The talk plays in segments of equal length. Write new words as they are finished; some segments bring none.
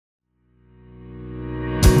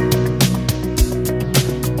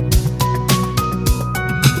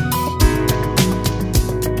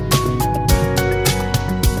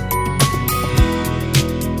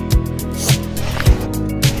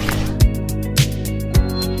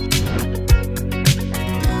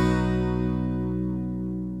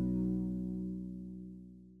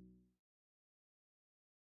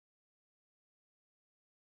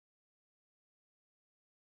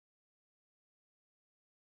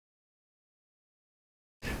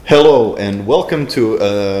Hello and welcome to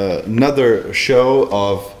another show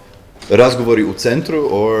of Razgovori u Centru,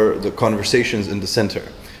 or the conversations in the center.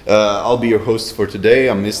 I'll be your host for today.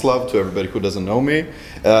 I'm Mislav, to everybody who doesn't know me.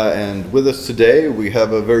 And with us today we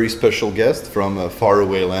have a very special guest from a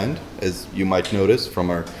faraway land, as you might notice from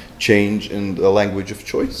our change in the language of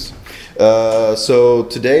choice. So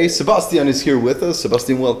today Sebastian is here with us.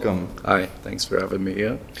 Sebastian, welcome. Hi, thanks for having me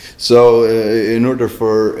here. So in order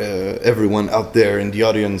for everyone out there in the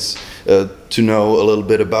audience to know a little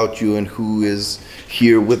bit about you and who is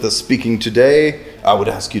here with us speaking today, I would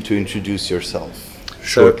ask you to introduce yourself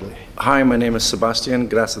shortly. So, hi, my name is Sebastian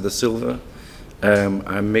Graça de Silva.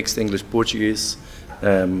 I'm mixed English-Portuguese.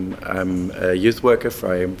 I'm a youth worker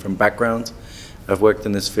from background. I've worked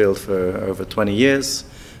in this field for over 20 years.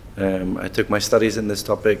 I took my studies in this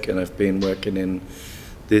topic, and I've been working in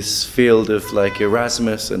this field of like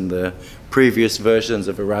Erasmus and the previous versions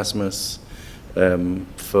of Erasmus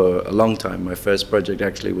for a long time. My first project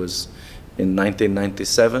actually was in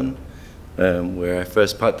 1997, where I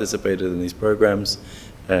first participated in these programs,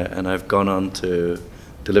 and I've gone on to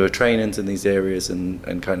deliver trainings in these areas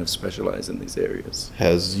and kind of specialize in these areas.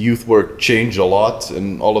 Has youth work changed a lot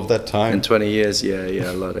in all of that time? In 20 years, yeah,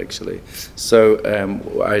 a lot actually. So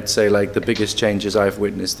I'd say like the biggest changes I've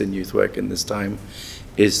witnessed in youth work in this time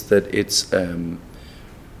is that it's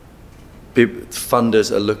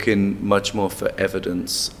funders are looking much more for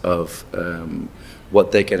evidence of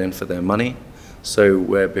what they're getting for their money. So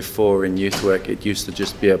where before in youth work it used to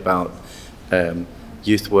just be about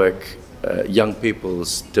youth work, young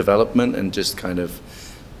people's development, and just kind of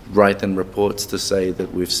writing reports to say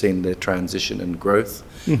that we've seen their transition and growth.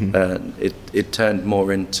 It turned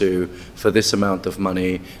more into, for this amount of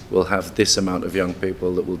money, we'll have this amount of young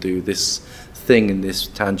people that will do this thing in this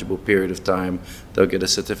tangible period of time, they'll get a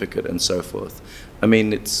certificate and so forth. I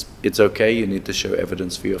mean, it's okay, you need to show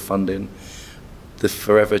evidence for your funding. The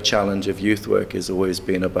forever challenge of youth work has always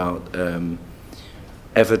been about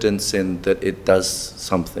evidencing that it does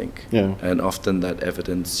something, and often that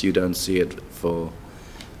evidence you don't see it for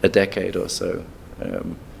a decade or so.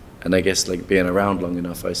 And I guess like being around long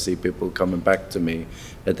enough, I see people coming back to me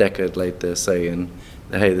a decade later saying,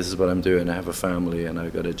 hey, this is what I'm doing, I have a family and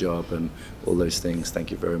I've got a job and all those things,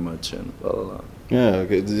 thank you very much, and blah, blah, blah. Yeah,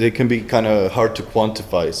 they can be kind of hard to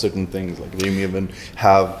quantify certain things, like they may even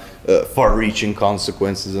have far-reaching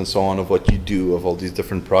consequences and so on of what you do, of all these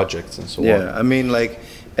different projects and so on. Yeah, I mean, like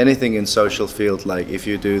anything in social field, like if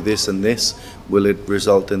you do this and this, will it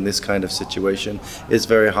result in this kind of situation? It's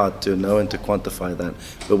very hard to know and to quantify that.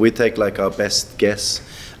 But we take like our best guess,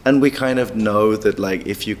 and we kind of know that like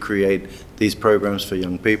if you create these programs for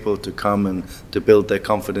young people to come and to build their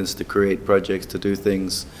confidence, to create projects, to do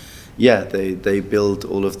things, yeah, they build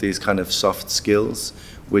all of these kind of soft skills,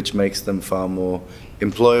 which makes them far more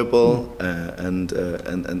employable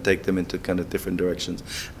and take them into kind of different directions,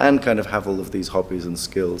 and kind of have all of these hobbies and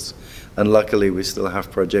skills. And luckily we still have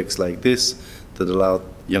projects like this that allow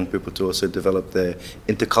young people to also develop their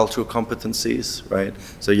intercultural competencies, right?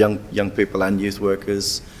 So young people and youth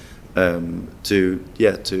workers to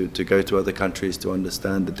go to other countries to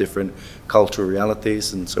understand the different cultural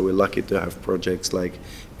realities. And so we're lucky to have projects like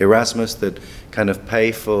Erasmus that kind of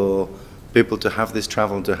pay for people to have this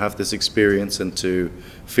travel, to have this experience, and to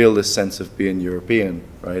feel this sense of being European,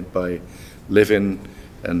 right? By living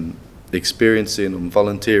and experiencing and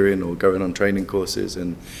volunteering or going on training courses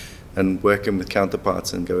and working with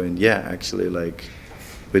counterparts and going, yeah, actually, like,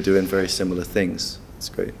 we're doing very similar things. It's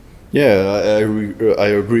great. Yeah, I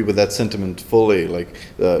agree with that sentiment fully. Like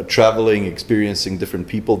traveling, experiencing different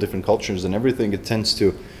people, different cultures and everything, it tends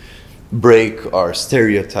to break our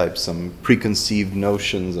stereotypes, some preconceived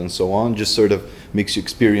notions and so on, just sort of makes you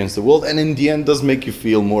experience the world, and in the end does make you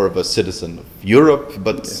feel more of a citizen of Europe,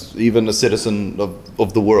 but even a citizen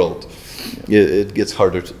of the world. It gets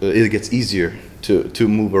harder, it gets easier to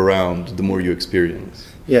move around the more you experience.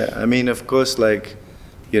 Yeah, I mean, of course, like,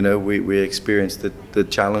 you know, we experience the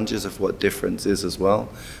challenges of what difference is as well,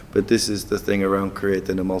 but this is the thing around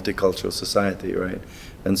creating a multicultural society, right?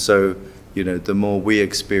 And so, you know, the more we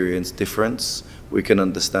experience difference, we can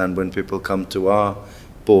understand when people come to our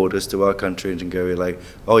borders, to our country, and go like,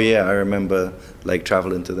 oh yeah, I remember like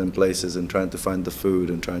traveling to them places and trying to find the food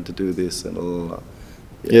and trying to do this and all.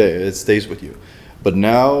 Yeah, it stays with you. But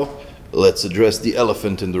now let's address the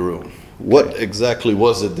elephant in the room. What exactly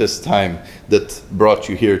was it this time that brought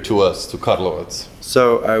you here to us, to Karlovac?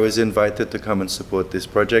 So I was invited to come and support this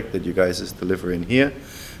project that you guys is delivering here.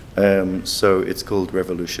 So it's called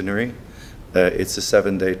Revolutionary. It's a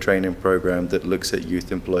 7-day training program that looks at youth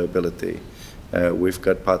employability. We've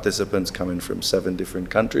got participants coming from 7 different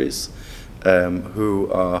countries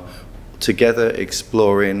who are together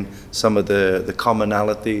exploring some of the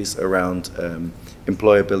commonalities around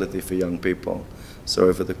employability for young people. So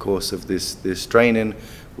over the course of this training,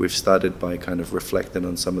 we've started by kind of reflecting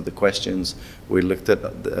on some of the questions. We looked at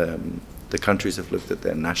the countries have looked at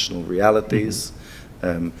their national realities,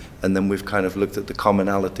 and then we've kind of looked at the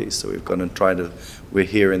commonalities. So we've gone and we're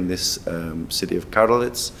here in this city of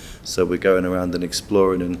Karlovac, so we're going around and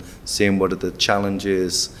exploring and seeing what are the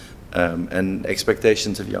challenges and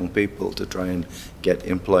expectations of young people to try and get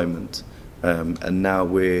employment. And now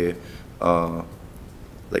we're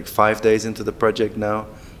like 5 days into the project now,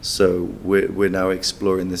 so we're now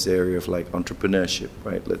exploring this area of like entrepreneurship,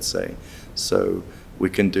 right, let's say. So we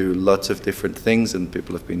can do lots of different things, and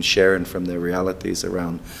people have been sharing from their realities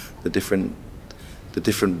around the different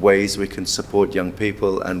ways we can support young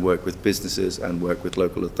people and work with businesses and work with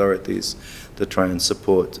local authorities to try and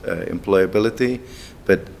support employability.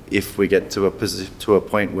 But if we get to a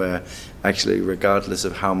point where actually, regardless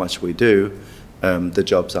of how much we do, the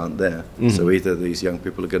jobs aren't there. So either these young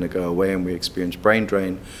people are going to go away and we experience brain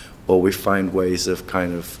drain, or we find ways of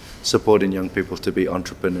kind of supporting young people to be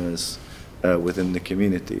entrepreneurs within the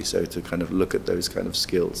community, so to kind of look at those kind of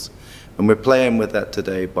skills. And we're playing with that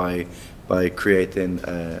today by creating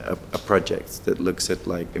a project that looks at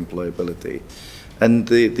like employability. And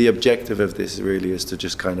the objective of this really is to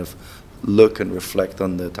just kind of look and reflect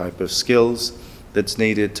on the type of skills that's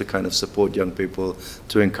needed to kind of support young people,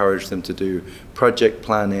 to encourage them to do project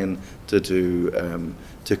planning,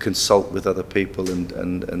 to consult with other people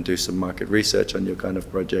and do some market research on your kind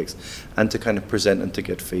of projects, and to kind of present and to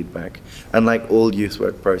get feedback. And like all youth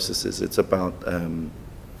work processes, it's about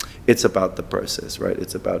the process, right?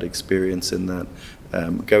 It's about experiencing that,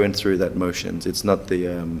 going through that motions. It's not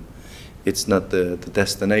the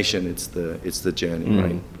destination, it's the journey,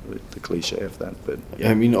 right? The cliche of that, but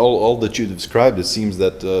yeah. I mean, all that you described, it seems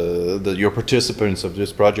that your participants of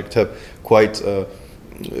this project have quite a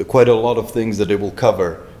lot of things that they will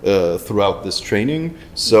cover throughout this training.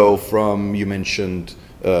 So from, you mentioned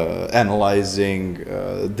analyzing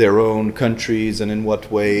their own countries and in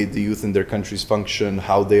what way the youth in their countries function,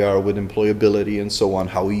 how they are with employability and so on,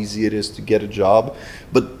 how easy it is to get a job.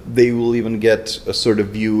 But they will even get a sort of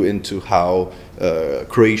view into how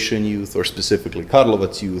Croatian youth, or specifically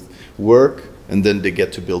Karlovac youth, work, and then they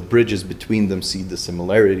get to build bridges between them, see the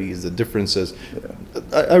similarities, the differences.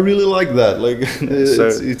 Yeah. I really like that. Like,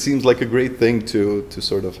 it seems like a great thing to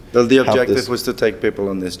sort of. Well, the objective was to take people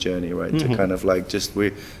on this journey, right? To kind of like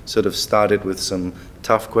we sort of started with some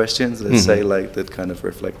tough questions, let's say, like that kind of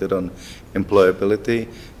reflected on employability,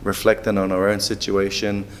 reflecting on our own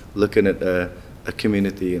situation, looking at a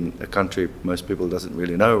community and a country most people doesn't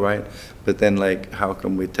really know, right? But then like, how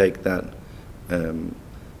can we take that,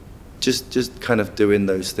 just kind of doing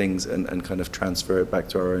those things and kind of transfer it back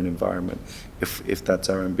to our own environment, if that's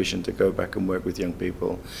our ambition, to go back and work with young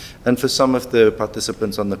people. And for some of the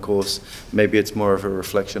participants on the course, maybe it's more of a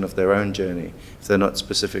reflection of their own journey. If they're not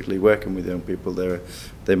specifically working with young people,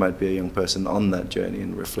 they might be a young person on that journey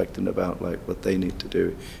and reflecting about like what they need to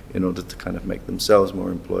do in order to kind of make themselves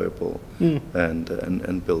more employable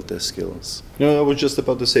and build their skills. No, I was just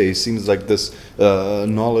about to say, it seems like this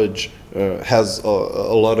knowledge has a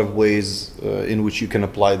lot of ways in which you can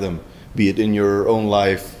apply them, be it in your own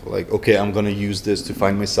life, like, okay, I'm going to use this to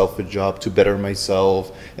find myself a job, to better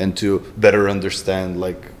myself, and to better understand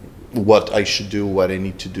like what I should do, what I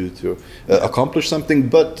need to do to accomplish something.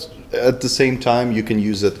 But at the same time, you can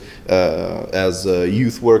use it as a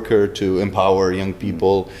youth worker to empower young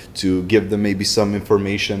people, to give them maybe some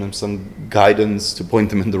information and some guidance, to point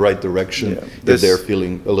them in the right direction if they're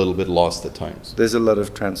feeling a little bit lost at times. There's a lot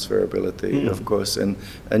of transferability, of course, and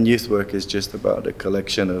youth work is just about a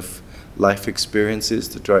collection of life experiences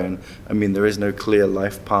to try and, I mean, there is no clear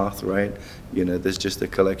life path, right? You know, there's just a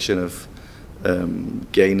collection of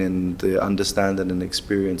gaining the understanding and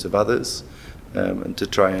experience of others, and to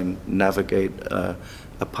try and navigate a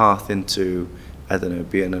path into, I don't know,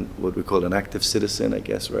 being what we call an active citizen, I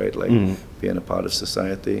guess, right? Like being a part of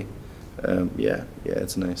society. Yeah,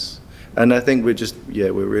 it's nice. And I think we're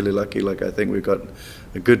really lucky. Like, I think we've got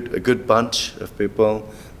a good bunch of people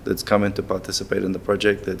that's coming to participate in the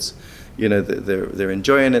project. That's, you know, they're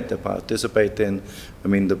enjoying it, they're participating. I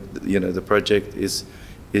mean, the project is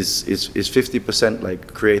 50%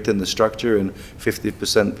 like creating the structure and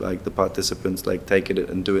 50% like the participants like taking it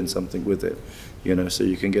and doing something with it, you know. So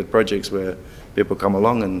you can get projects where people come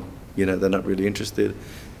along and, you know, they're not really interested,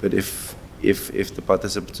 but if the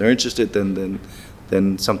participants are interested, then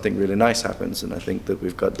then something really nice happens. And I think that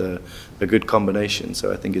we've got a good combination.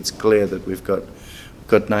 So I think it's clear that we've got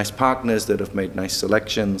nice partners that have made nice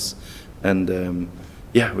selections, and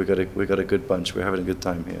yeah, we got a good bunch. We're having a good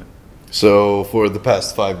time here. So for the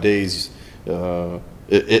past 5 days,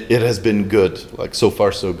 it has been good. Like so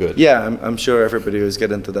far, so good. Yeah, I'm sure everybody was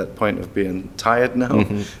getting to that point of being tired now.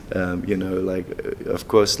 Mm-hmm. You know, like of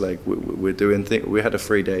course, like we're doing things. We had a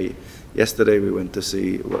free day yesterday. We went to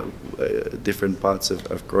see different parts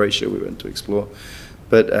of Croatia. We went to explore,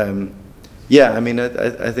 but yeah, I mean,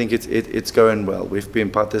 I think it's going well. We've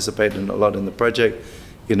been participating a lot in the project.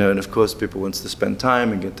 You know, and of course, people want to spend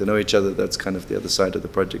time and get to know each other. That's kind of the other side of the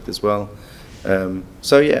project as well.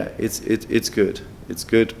 So yeah, it's good. It's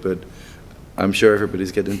good, but I'm sure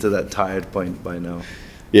everybody's getting to that tired point by now.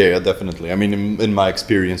 Yeah, definitely. I mean, in my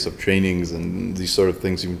experience of trainings and these sort of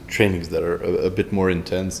things, even trainings that are a bit more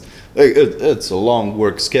intense, it's a long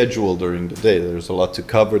work schedule during the day. There's a lot to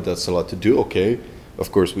cover. That's a lot to do. Okay.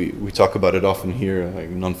 Of course, we talk about it often here, like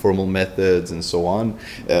non-formal methods and so on.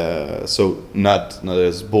 So not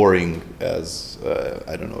as boring as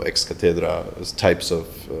I don't know, ex cathedra types of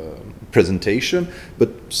presentation, but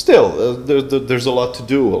still there's a lot to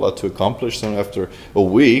do, a lot to accomplish. So after a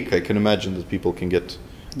week, I can imagine that people can get.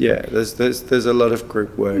 Yeah, there's a lot of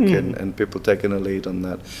group work and people taking a lead on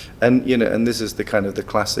that, and you know, and this is the kind of the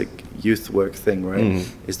classic youth work thing, right?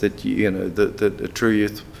 Is that you know the true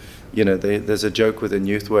youth. You know, there's a joke within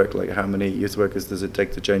youth work, like how many youth workers does it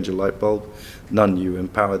take to change a light bulb? None. You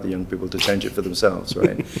empower the young people to change it for themselves,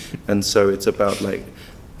 right? And so it's about like,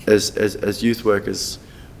 as youth workers,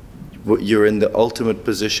 you're in the ultimate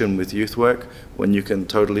position with youth work when you can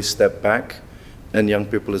totally step back, and young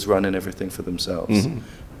people is running everything for themselves,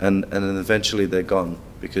 and then eventually they're gone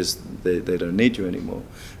because they don't need you anymore.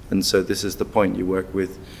 And so this is the point. You work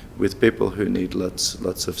with people who need lots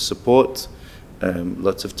of support.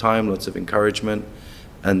 Lots of time, lots of encouragement,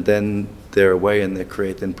 and then they're away and they're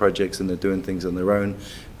creating projects and they're doing things on their own,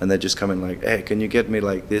 and they're just coming like, hey, can you get me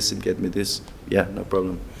like this and get me this? Yeah, no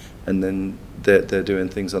problem. And then they're doing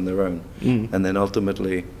things on their own, and then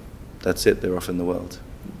ultimately, that's it. They're off in the world.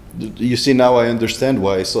 You see, now I understand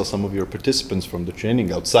why I saw some of your participants from the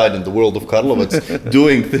training outside in the world of Karlovac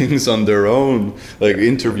doing things on their own, like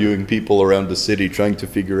interviewing people around the city, trying to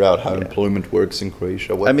figure out how employment works in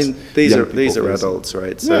Croatia. I mean, these are adults,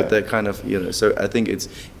 right? So they're kind of, you know, so I think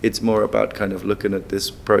it's more about kind of looking at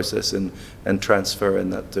this process and transferring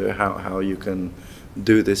that to how you can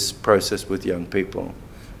do this process with young people,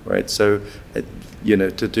 right? So, you know,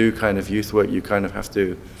 to do kind of youth work, you kind of have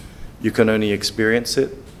to, you can only experience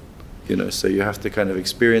it. You know, so you have to kind of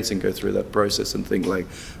experience and go through that process and think like,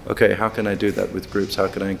 okay, how can I do that with groups? How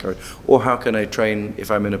can I encourage? Or how can I train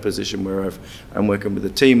if I'm in a position where I'm working with a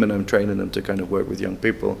team and I'm training them to kind of work with young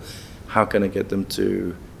people? How can I get them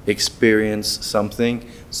to experience something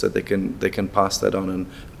so they can pass that on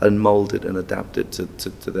and mold it and adapt it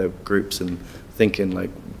to their groups, and thinking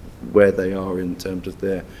like where they are in terms of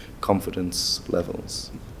their confidence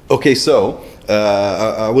levels. Okay, so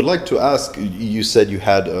I would like to ask, you said you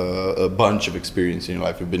had a bunch of experience in your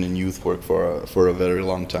life. You've been in youth work for a very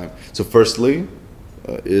long time. So firstly,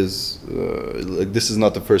 like this is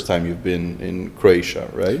not the first time you've been in Croatia,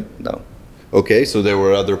 right? No. Okay, so there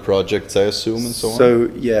were other projects, I assume, and so on?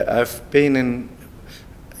 So yeah, I've been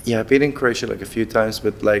in Croatia like a few times,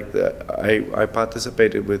 but like I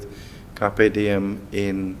participated with Carpe Diem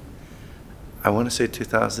in, I want to say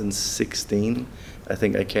 2016. I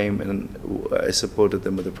think I came and I supported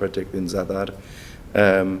them with a project in Zadar.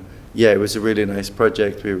 Yeah, it was a really nice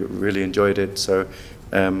project. We really enjoyed it. So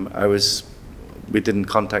we didn't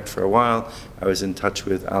contact for a while. I was in touch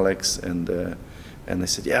with Alex, and they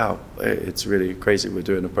said, yeah, it's really crazy. We're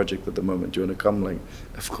doing a project at the moment. Do you want to come? Like,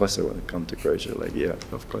 of course I want to come to Croatia. Like, yeah,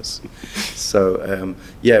 of course. So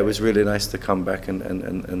yeah, it was really nice to come back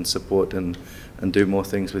and support and do more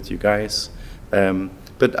things with you guys.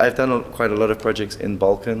 But I've done quite a lot of projects in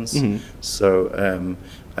Balkans. So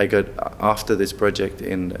I got, after this project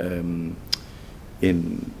in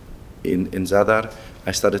Zadar,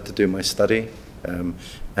 I started to do my study,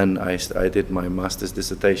 and I did my master's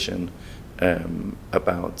dissertation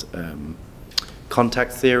about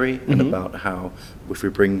contact theory and about how, if we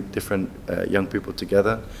bring different young people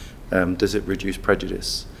together, does it reduce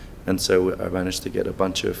prejudice? And so I managed to get a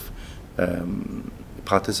bunch of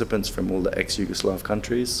participants from all the ex-Yugoslav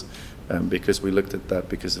countries, because we looked at that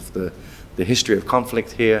because of the history of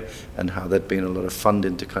conflict here and how there'd been a lot of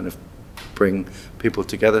funding to kind of bring people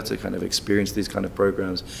together to kind of experience these kind of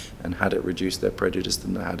programs, and had it reduced their prejudice,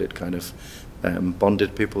 and had it kind of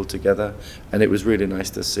bonded people together. And it was really nice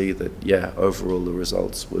to see that, yeah, overall the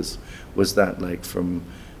results was that, like, from,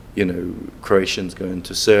 you know, Croatians going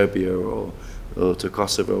to Serbia or to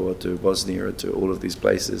Kosovo or to Bosnia or to all of these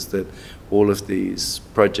places, that all of these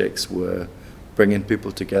projects were bringing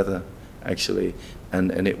people together, actually.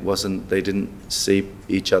 And it wasn't, they didn't see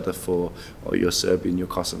each other for, oh, you're Serbian, you're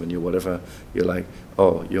Kosovan, you're whatever. You're like,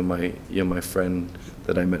 oh, you're my friend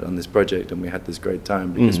that I met on this project, and we had this great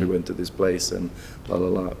time because we went to this place, and la la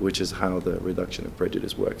la, which is how the reduction of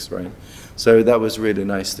prejudice works, right? So that was really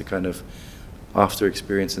nice to kind of, after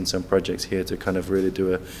experiencing some projects here, to kind of really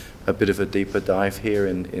do a bit of a deeper dive here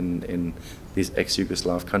in these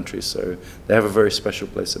ex-Yugoslav countries. So they have a very special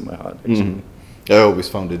place in my heart, actually. I always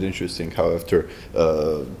found it interesting how after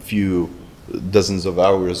a few dozens of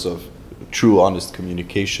hours of true, honest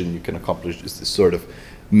communication, you can accomplish this sort of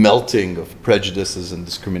melting of prejudices and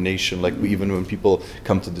discrimination. Like, even when people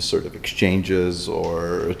come to this sort of exchanges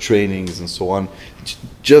or trainings and so on,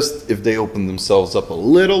 just if they open themselves up a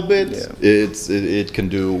little bit, it can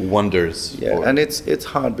do wonders. Yeah, and it's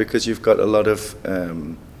hard because you've got a lot of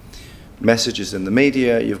messages in the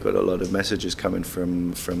media, you've got a lot of messages coming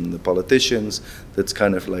from the politicians that's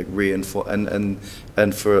kind of like reinforce,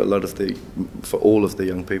 and for a lot of for all of the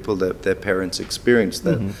young people, their parents experienced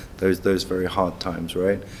that those very hard times,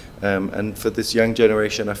 right? And for this young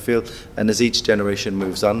generation, I feel, and as each generation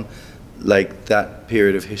moves on, like, that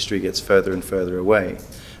period of history gets further and further away,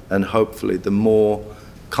 and hopefully the more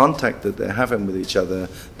contact that they're having with each other,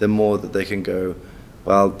 the more that they can go,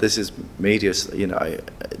 well, this is media, you know,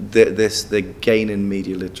 they gain in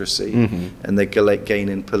media literacy, and they gain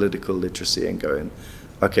in political literacy, and going,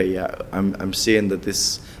 okay, yeah, I'm seeing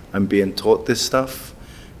that I'm being taught this stuff,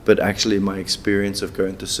 but actually my experience of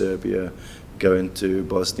going to Serbia, going to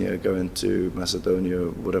Bosnia, going to Macedonia,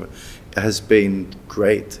 whatever, has been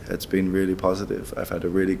great. It's been really positive. I've had a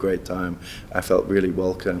really great time. I felt really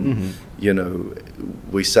welcome. You know,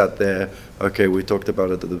 we sat there, okay, we talked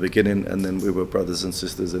about it at the beginning, and then we were brothers and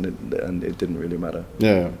sisters, and it didn't really matter.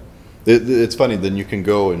 Yeah. It's funny, then you can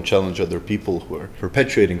go and challenge other people who are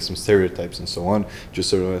perpetuating some stereotypes and so on, just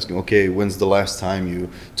sort of asking, okay, when's the last time you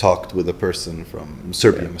talked with a person from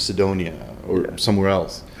Serbia, Macedonia, or somewhere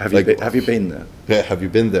else? Have you been there? Yeah, have you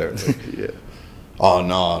been there? Yeah. Oh,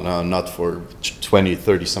 no, not for 20,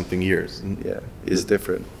 30-something years. Yeah, it's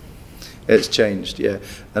different. It's changed, yeah.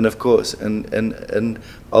 And of course, and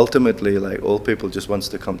ultimately, like, all people just wants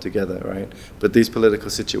to come together, right? But these political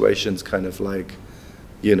situations kind of, like,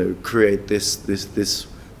 you know, create this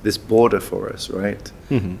border for us, right?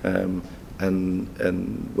 And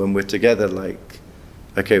when we're together, like,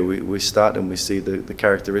 okay, we start and we see the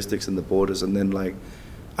characteristics and the borders, and then, like,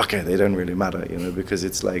 okay, they don't really matter, you know, because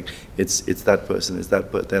it's like, it's that person, it's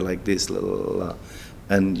that, but they're like this, la, la, la, la.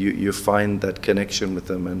 And you find that connection with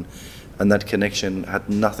them, and that connection had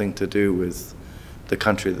nothing to do with the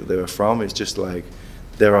country that they were from. It's just like,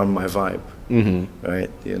 they're on my vibe,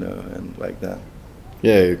 right? You know, and like that.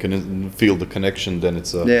 Yeah, you can feel the connection, then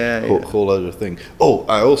it's a whole other thing. Oh,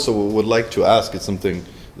 I also would like to ask, it's something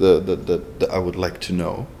that I would like to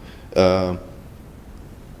know.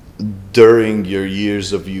 During your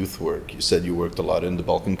years of youth work, you said you worked a lot in the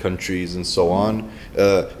Balkan countries and so on.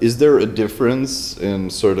 Is there a difference in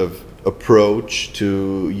sort of approach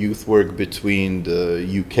to youth work between the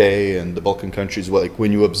UK and the Balkan countries, like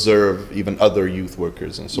when you observe even other youth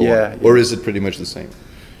workers and so on? Or is it pretty much the same?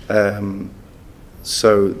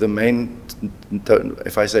 So the main,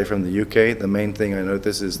 if I say from the UK, the main thing I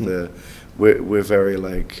notice is we're very,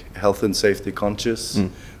 like, health and safety conscious.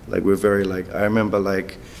 Like, we're very, like, I remember,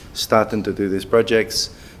 like, starting to do these projects,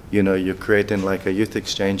 you know, you're creating like a youth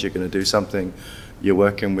exchange, you're going to do something, you're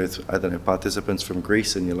working with, I don't know, participants from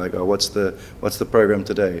Greece, and you're like, oh, what's the program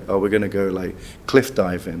today? Oh, we're going to go, like, cliff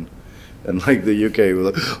diving. And, like, the UK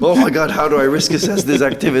were like, oh my God, how do I risk assess this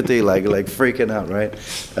activity? Like freaking out, right?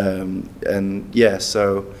 And yeah,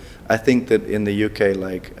 so I think that in the UK,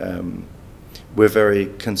 like, we're very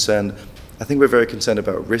concerned. I think we're very concerned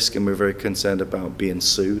about risk, and we're very concerned about being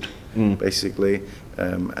sued, basically.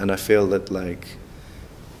 And I feel that, like,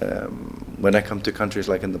 when I come to countries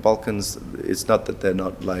like in the Balkans, it's not that they're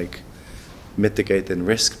not, like, mitigating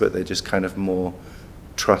risk, but they just kind of more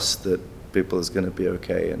trust that people is going to be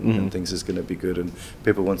okay, and things is going to be good, and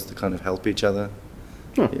people wants to kind of help each other,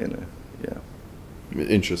 you know. Yeah.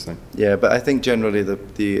 Interesting. Yeah, but I think generally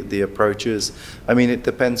the approaches, I mean, it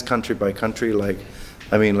depends country by country. Like,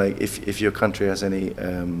 I mean, like, if your country has any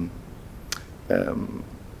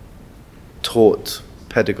taught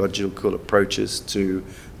pedagogical approaches to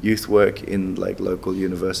youth work in like local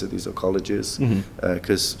universities or colleges,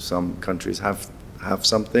 because some countries have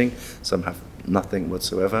something, some have nothing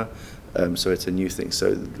whatsoever. So it's a new thing.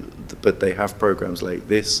 So, but they have programs like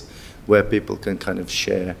this where people can kind of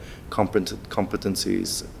share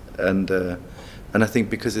competencies, and I think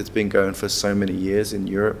because it's been going for so many years in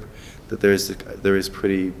Europe, that there is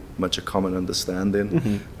pretty much a common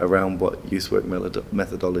understanding around what youth work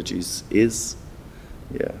methodologies is.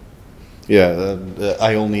 Yeah. Yeah,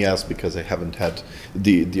 I only ask because I haven't had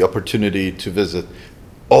the opportunity to visit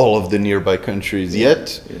all of the nearby countries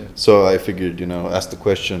yet. Yeah. So I figured, you know, ask the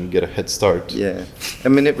question, get a head start. Yeah, I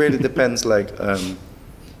mean, it really depends. Like,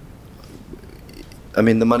 I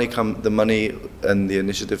mean, the money and the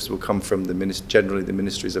initiatives will come from generally the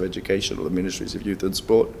ministries of education or the ministries of youth and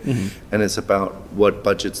sport, and it's about what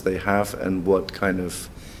budgets they have and what kind of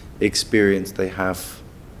experience they have,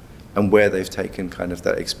 and where they've taken kind of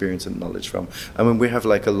that experience and knowledge from. I mean, we have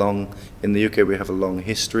like in the UK we have a long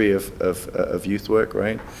history of youth work,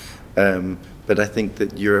 right? But I think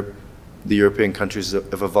that the European countries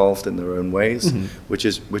have evolved in their own ways, which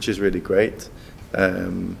is really great.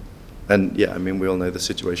 And yeah, I mean, we all know the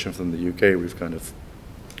situation from the UK. We've kind of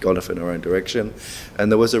gone off in our own direction,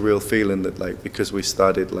 and there was a real feeling that, like, because we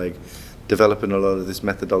started like developing a lot of these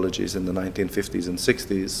methodologies in the 1950s and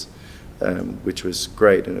 60s, which was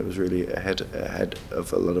great, and it was really ahead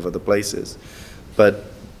of a lot of other places. But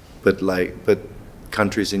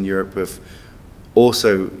countries in Europe have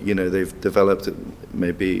also, you know, they've developed it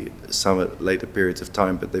maybe some at later periods of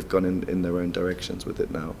time, but they've gone in their own directions with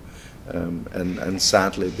it now. And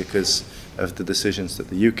sadly, because of the decisions that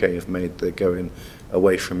the UK have made, they're going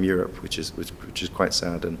away from Europe, which is quite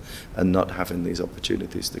sad, and not having these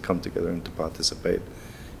opportunities to come together and to participate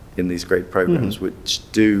in these great programs, which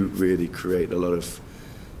do really create a lot of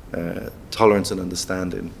tolerance and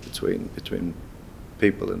understanding between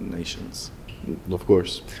people and nations. Of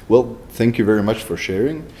course. Well, thank you very much for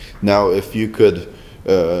sharing. Now, if you could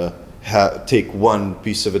take one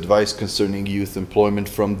piece of advice concerning youth employment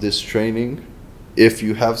from this training, if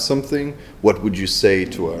you have something, what would you say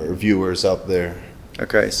to our viewers out there?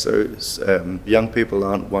 Okay, so young people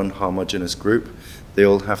aren't one homogeneous group. They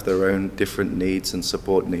all have their own different needs and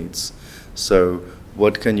support needs. So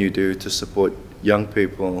what can you do to support young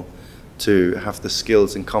people to have the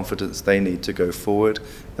skills and confidence they need to go forward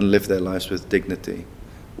and live their lives with dignity,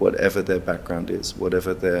 whatever their background is,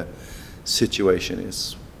 whatever their situation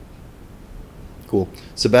is? Cool.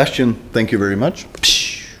 Sebastian, thank you very much.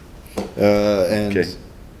 And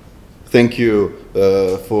thank you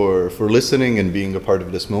for listening and being a part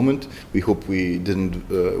of this moment. We hope we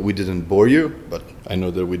didn't bore you, but I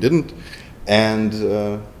know that we didn't.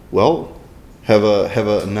 And well, have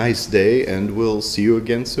a nice day, and we'll see you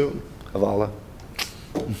again soon. Hvala.